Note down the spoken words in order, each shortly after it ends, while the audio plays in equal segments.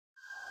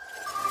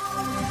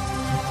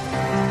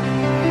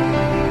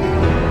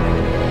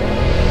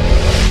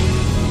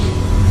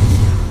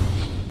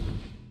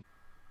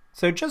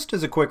So just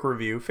as a quick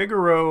review,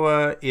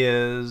 Figaro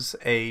is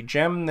a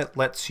gem that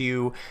lets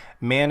you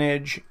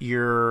manage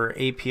your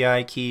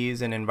API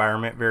keys and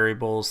environment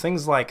variables,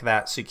 things like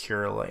that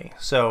securely.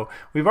 So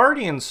we've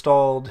already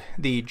installed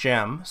the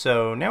gem,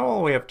 so now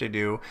all we have to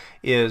do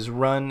is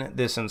run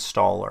this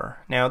installer.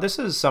 Now this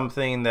is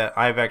something that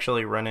I've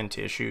actually run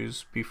into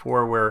issues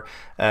before where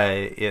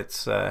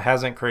it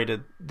hasn't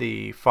created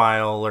the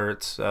file or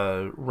it's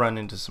run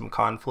into some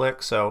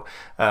conflict. So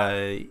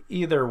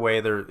either way,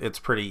 it's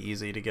pretty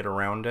easy to get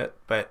around it,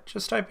 but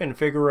just type in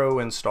Figaro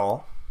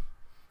install.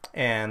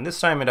 And this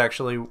time it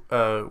actually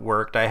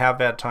worked. I have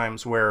had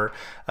times where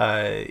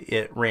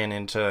it ran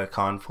into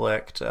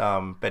conflict,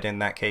 but in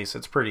that case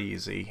it's pretty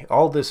easy.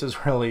 All this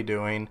is really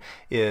doing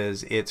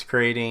is it's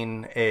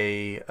creating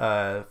a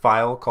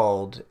file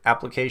called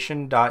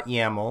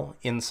application.yaml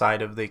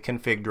inside of the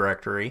config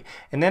directory,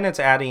 and then it's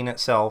adding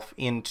itself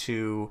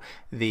into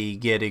the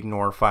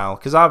gitignore file,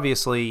 because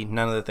obviously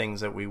none of the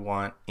things that we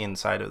want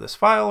inside of this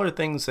file are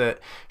things that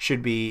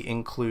should be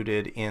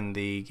included in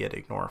the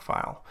gitignore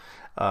file.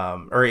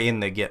 Or in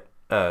the Git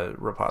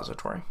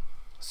repository.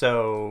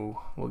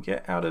 So we'll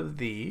get out of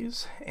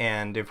these,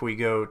 and if we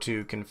go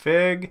to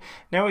config,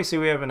 now we see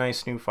we have a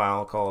nice new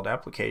file called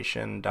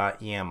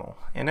application.yaml,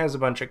 and has a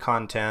bunch of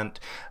content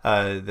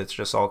that's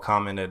just all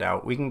commented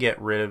out. We can get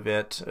rid of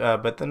it,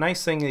 but the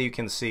nice thing that you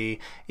can see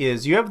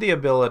is you have the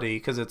ability,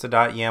 because it's a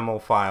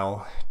 .yaml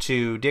file,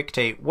 to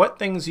dictate what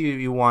things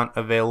you want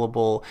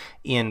available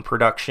in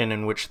production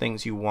and which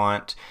things you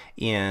want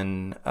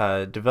in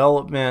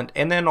development,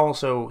 and then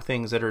also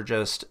things that are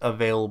just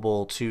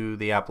available to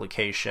the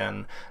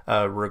application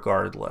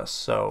regardless.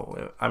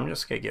 So I'm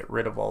just going to get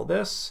rid of all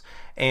this,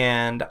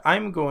 and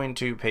I'm going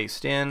to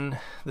paste in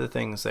the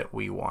things that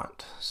we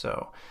want.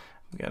 So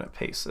I'm going to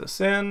paste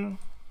this in.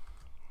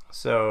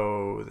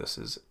 So this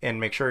is, and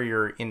make sure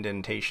your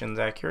indentation's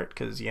accurate,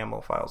 because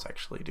YAML files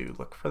actually do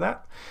look for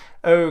that.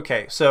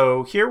 Okay,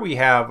 so here we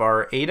have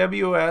our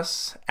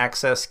AWS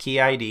access key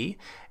ID,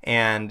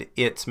 and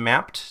it's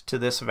mapped to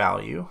this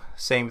value.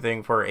 Same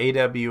thing for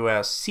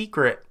AWS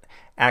secret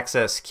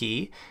access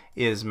key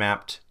is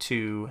mapped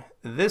to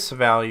this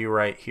value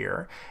right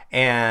here.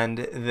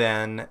 And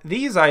then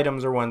these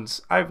items are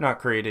ones I've not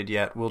created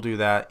yet. We'll do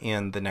that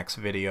in the next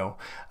video.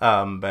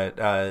 But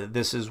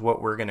this is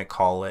what we're going to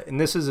call it. And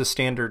this is a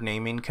standard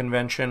naming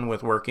convention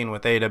with working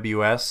with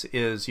AWS,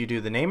 is you do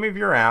the name of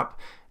your app,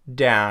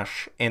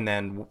 dash, and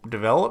then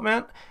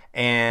development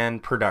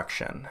and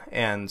production.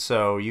 And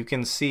so you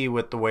can see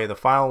with the way the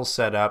file's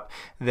set up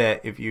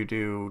that if you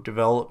do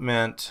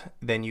development,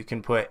 then you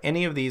can put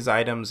any of these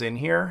items in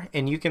here,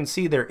 and you can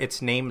see there it's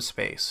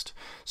namespaced.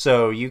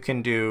 So you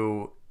can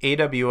do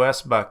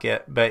AWS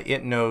bucket, but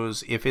it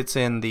knows if it's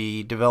in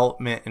the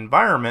development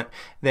environment,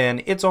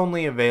 then it's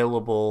only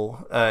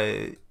available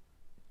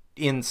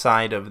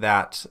inside of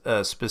that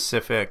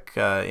specific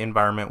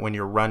environment when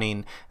you're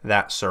running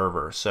that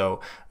server.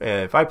 So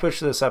if I push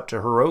this up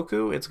to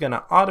Heroku, it's going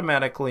to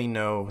automatically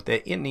know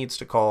that it needs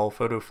to call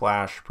Photo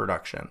Flash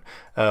production.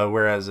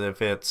 Whereas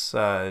if it's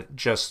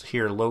just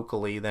here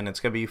locally, then it's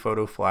going to be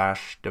Photo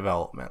Flash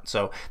development.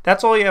 So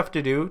that's all you have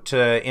to do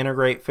to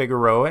integrate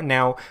Figaro. And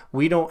now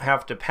we don't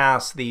have to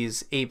pass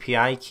these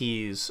API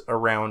keys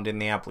around in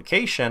the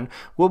application.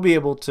 We'll be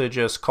able to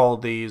just call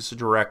these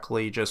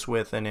directly just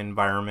with an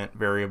environment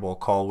variable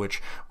call,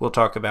 which we'll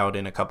talk about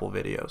in a couple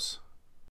videos.